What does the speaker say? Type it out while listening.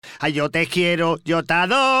Ay, yo te quiero, yo te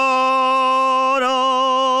adoro,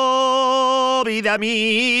 vida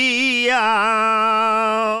mía.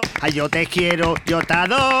 Ay, yo te quiero, yo te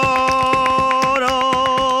adoro,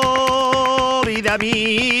 vida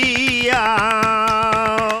mía.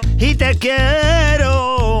 Y te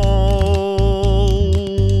quiero,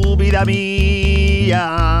 vida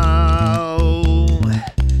mía.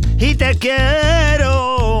 Y te quiero,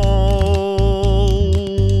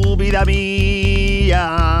 vida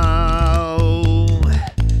mía.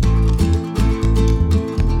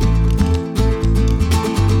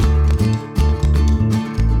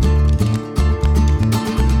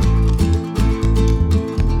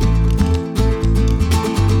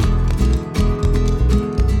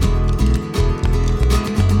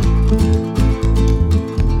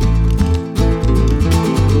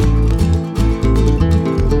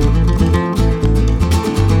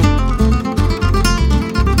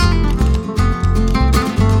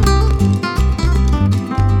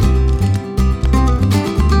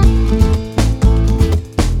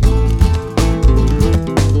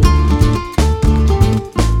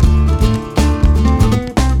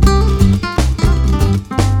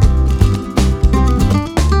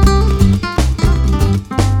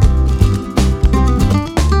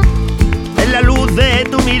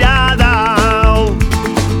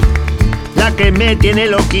 Me tiene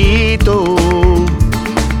loquito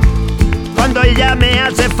cuando ella me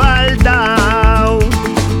hace falta.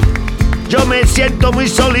 Yo me siento muy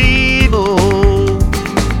solito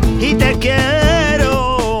y te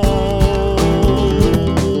quiero,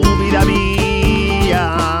 vida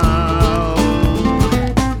mía.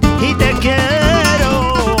 Y te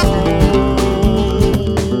quiero,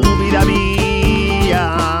 vida mía.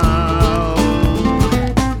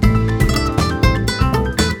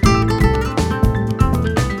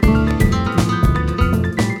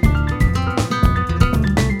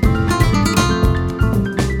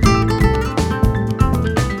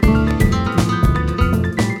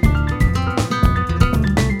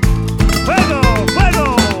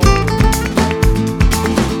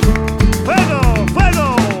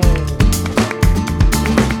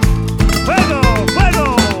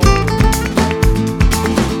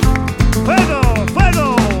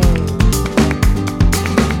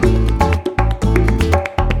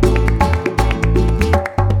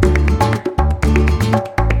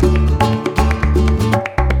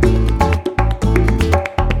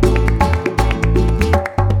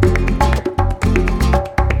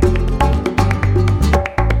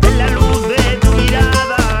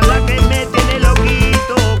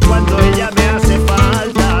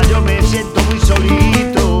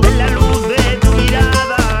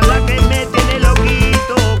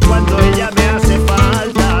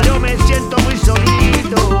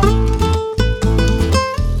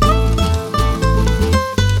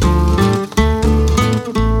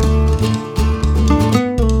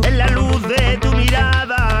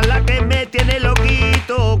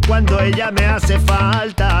 Cuando ella me hace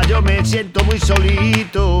falta, yo me siento muy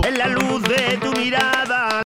solito.